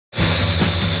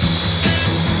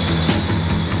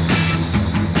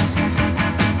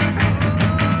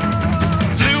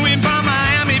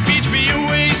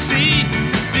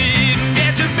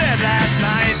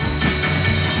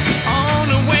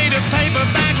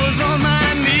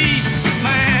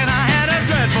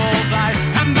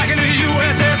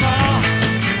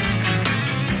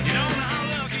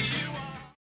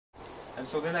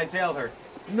when I tell her,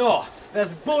 no,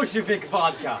 that's Bolshevik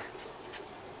vodka.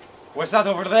 What's that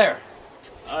over there?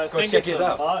 I Let's go think check it's it a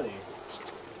out. body.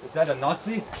 Is that a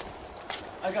Nazi?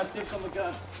 I got dibs on the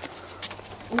gun.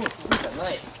 Ooh, look at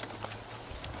knife.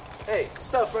 Hey,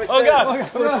 stop right Oh there.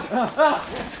 god!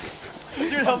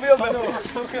 Dude, help me up.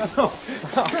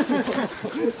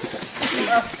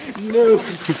 No.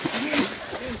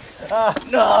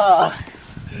 No.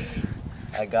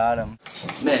 I got him.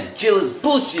 Man, jail is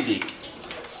Bolshevik.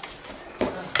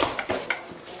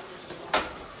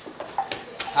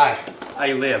 Hi,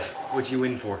 I live. What you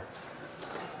in for?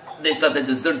 They thought I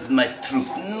deserted my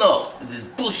troops. No, this is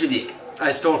Bolshevik.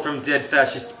 I stole from dead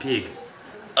fascist pig.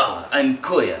 Ah, I'm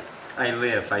Koya. I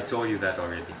live. I told you that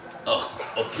already.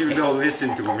 Oh, okay. You don't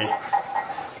listen to me.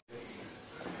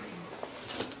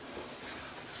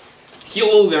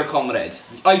 Hello there, comrade.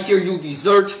 I hear you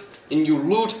desert and you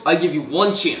loot. I give you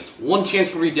one chance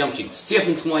for redemption. Step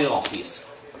into my office.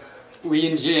 We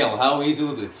in jail. How we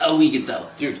do this? How we get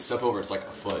out? Dude, step over. It's like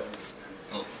a foot.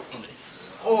 Oh, okay.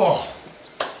 Oh.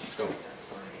 Let's go.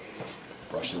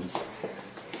 Russians.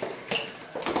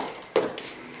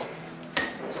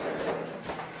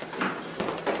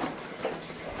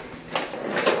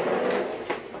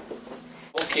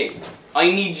 Okay,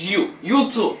 I need you. You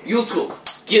two.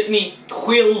 Get me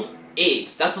 12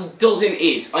 eggs. That's a dozen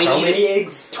eggs. How many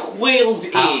eggs? 12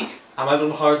 eggs. I'm a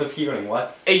little hard of hearing.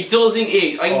 What? A dozen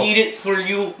eggs. I need it for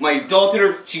you. My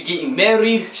daughter, she getting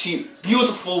married. She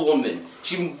beautiful woman.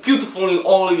 She beautiful in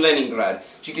all in Leningrad.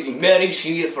 She getting married.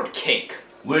 She need it for cake.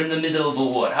 We're in the middle of a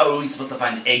war. How are we supposed to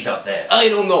find eggs out there? I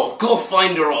don't know. Go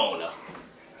find your own.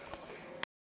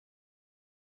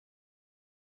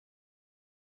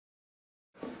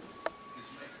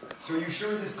 So you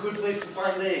sure this is a good place to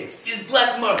find eggs? It's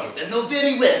black market. I know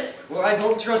very well. Well, I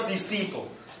don't trust these people.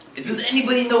 Does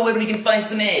anybody know where we can find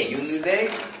some eggs? You need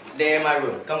eggs? They're in my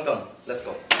room. Come. Let's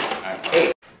go.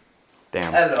 Hey.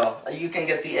 Damn. Hello. You can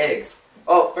get the eggs.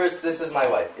 Oh, first, this is my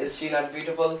wife. Is she not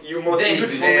beautiful? You most Very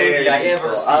beautiful very lady I beautiful.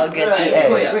 ever seen. I'll get the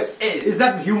eggs. Eggs. Is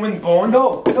that human bone?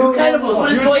 No. You cannibals,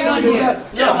 what is going on here?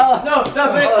 No,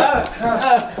 stop it!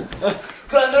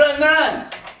 Run!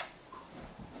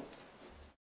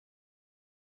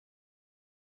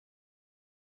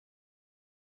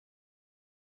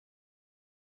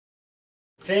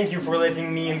 Thank you for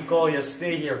letting me and Kolya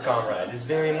stay here, comrade. It's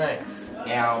very nice.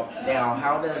 Now,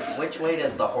 which way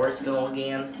does the horse go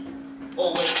again?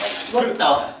 Oh, wait, what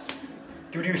the?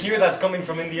 Did you hear that coming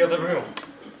from in the other room?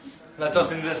 Let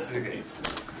us investigate.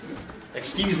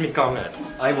 Excuse me, comrade.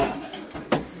 I will...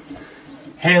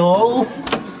 Hello?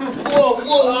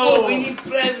 Whoa, we need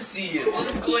privacy here. What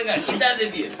is going on? Get out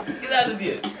of here. Get out of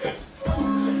here.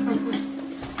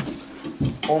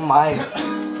 Oh my.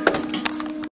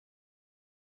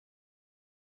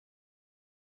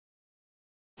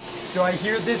 So I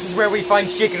hear this is where we find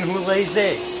chicken who lays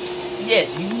eggs.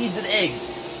 Yes, we need the eggs.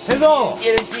 Hello!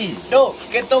 Here it is. No,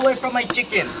 get away from my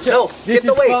chicken. No, This get is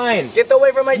away. fine. Get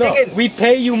away from my No, chicken. we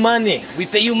pay you money. We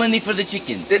pay you money for the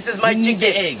chicken. This is my We need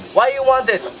chicken. the eggs. Why you want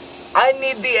it? I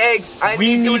need the eggs. I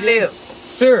We need to need live.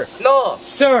 Sir, No.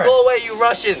 Sir. Go away, you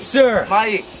Russian. Sir.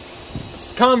 My.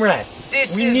 Comrade,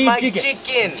 This we is need my chicken.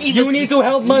 chicken. You need to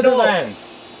help Motherland.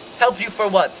 Help you for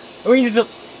what? We need to...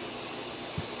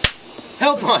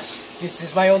 Help us. This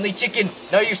is my only chicken.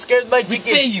 Now you scared my We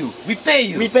chicken. pay you. We pay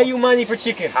you. We pay you money for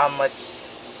chicken. How much?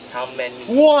 How many?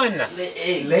 One. Lay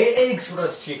eggs. Lay eggs for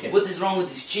us, chicken. What is wrong with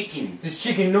this chicken? This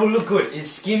chicken no look good. It's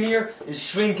skinnier, it's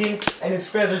shrinking, and its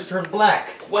feathers turn black.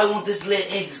 Why won't this lay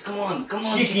eggs? Come on,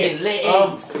 Chicken. chicken. Lay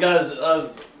eggs. Guys,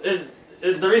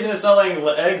 the reason it's not laying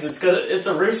eggs is because it's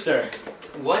a rooster.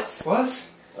 What? What?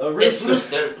 A It's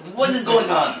rooster. rooster. What is going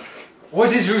on?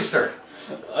 What is rooster?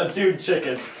 A dude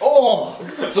chicken. Oh!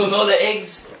 So no the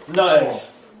eggs? No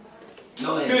eggs.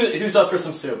 No eggs. Who's up for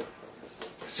some soup?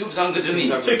 Soup sounds good to me.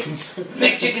 Chicken soup.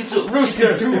 Make chicken soup.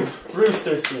 Rooster soup.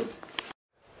 Rooster soup.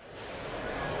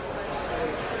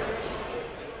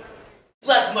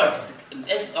 Black marks.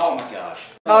 Oh my gosh.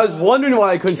 I was wondering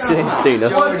why I couldn't say anything.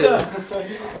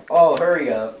 Oh,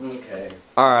 hurry up. Okay.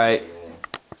 Alright.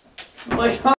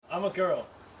 I'm a girl.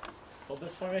 Hold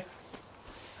this for me.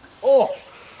 Oh!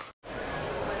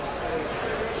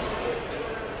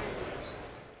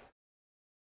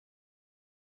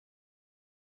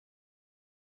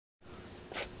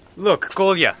 Look,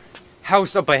 Kolya.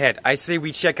 House up ahead. I say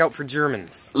we check out for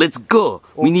Germans. Let's go.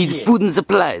 We need Okay. food and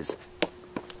supplies.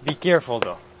 Be careful,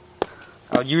 though.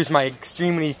 I'll use my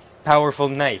extremely powerful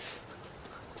knife.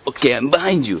 Okay, I'm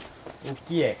behind you.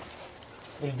 Okay.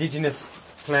 Indigenous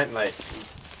plant life is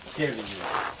scary.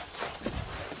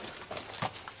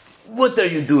 What are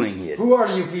you doing here? Who are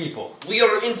you people? We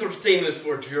are entertainment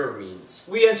for Germans.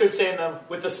 We entertain them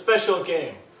with a special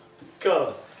game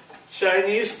called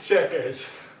Chinese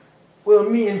Checkers. Well,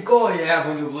 me and Corey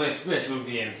happen to play special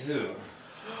game too.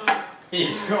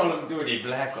 It's Call of Duty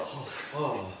Black Ops.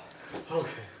 Oh,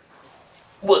 okay.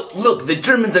 Well, look, the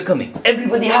Germans are coming.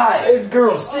 Everybody hide. Hey,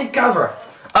 girls, take cover.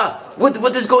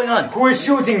 What is going on? Who is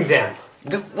shooting them?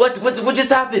 What just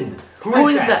happened? Who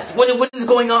is that? What is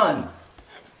going on?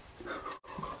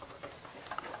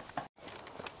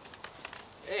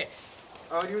 Hey,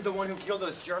 are you the one who killed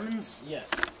those Germans? Yes.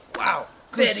 Wow,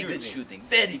 Very good shooting.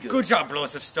 Very good. Good job,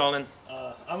 Joseph Stalin.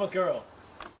 I'm a girl.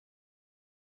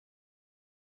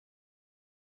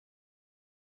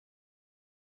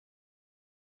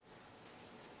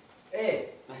 Hey,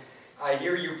 I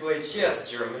hear you play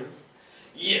chess, German.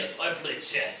 Yes, I play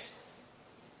chess.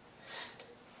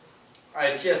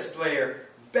 I chess player,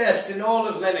 best in all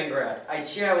of Leningrad. I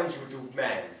challenge you to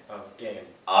man of game.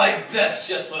 I best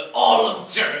chess for all of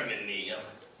Germany.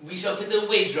 We shall put a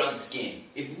wager on this game.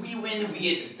 If we win, we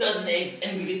get a dozen eggs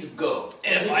and we get to go.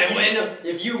 And if I win,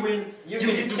 If you win, you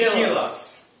get to kill kill us.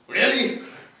 us. really?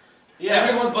 Yeah.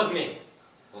 Everyone but me.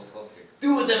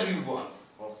 Do whatever you want.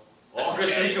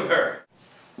 Especially to her.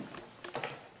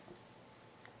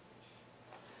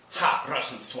 Ha!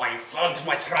 Russian swine fell into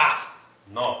my trap.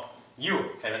 No, you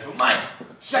fell into mine.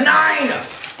 9! 9!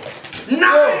 9!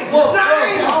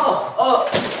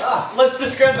 Let's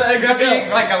just grab the eggs Grab and the go.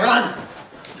 eggs like a run.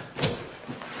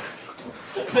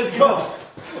 Let's go.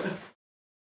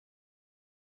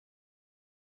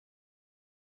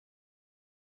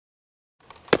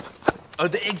 Are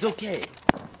the eggs okay?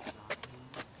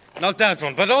 Not that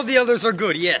one, but all the others are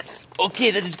good, yes.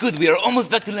 Okay, that is good. We are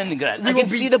almost back to Leningrad. I will can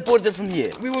be- see the border from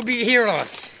here. We will be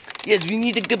heroes. Yes, we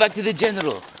need to get back to the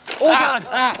general. Oh God!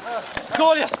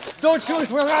 Kolya, don't shoot,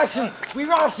 we're Russian! We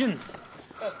Russian!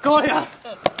 Kolya!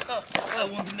 I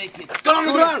won't make it. Get on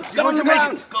the ground! Get on the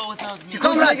ground! Go without me.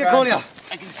 Come back, Kolya!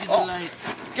 I can see the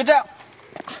lights. Get down!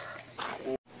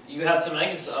 You have some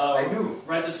eggs? I do.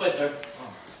 Right this way, sir.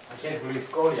 I can't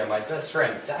believe Kolya, my best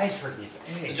friend, died for these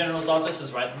The eggs. general's office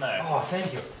is right in there. Oh,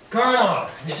 thank you. Colonel!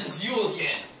 It is you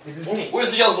again. It is me.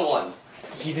 Where's the other one?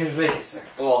 He didn't make it, sir.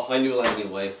 Oh, I knew that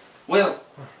anyway. Well,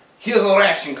 here's a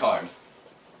ration card.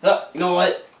 You know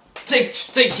what?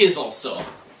 Take his also.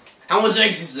 How much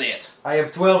eggs is that? I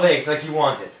have 12 eggs like you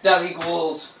wanted. That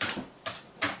equals...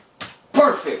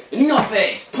 Perfect! Enough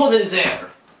eggs! Put it there!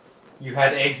 You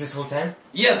had eggs this whole time?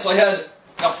 Yes, I had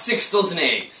about 6 dozen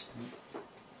eggs.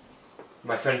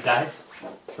 My friend died?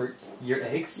 For your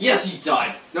eggs? Yes, he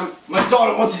died. Now, my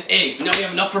daughter wanted eggs. Now we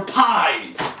have enough for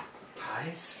pies.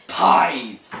 Pies?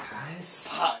 Pies. Pies?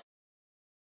 Pies.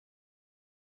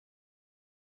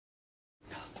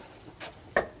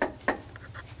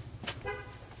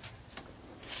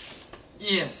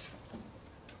 Yes.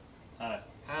 Hi.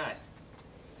 Hi.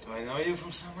 Do I know you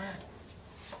from somewhere?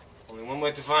 Only one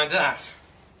way to find out.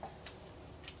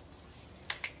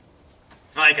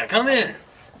 Micah, come in.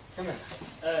 Come in.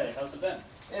 Hey, how's it been?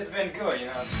 It's been good, you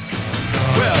know.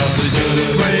 Well, the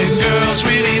Julie Break girls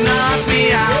really knock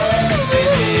me out. They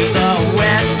leave the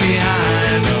West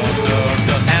behind.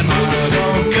 And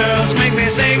Moscow girls make me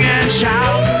sing it.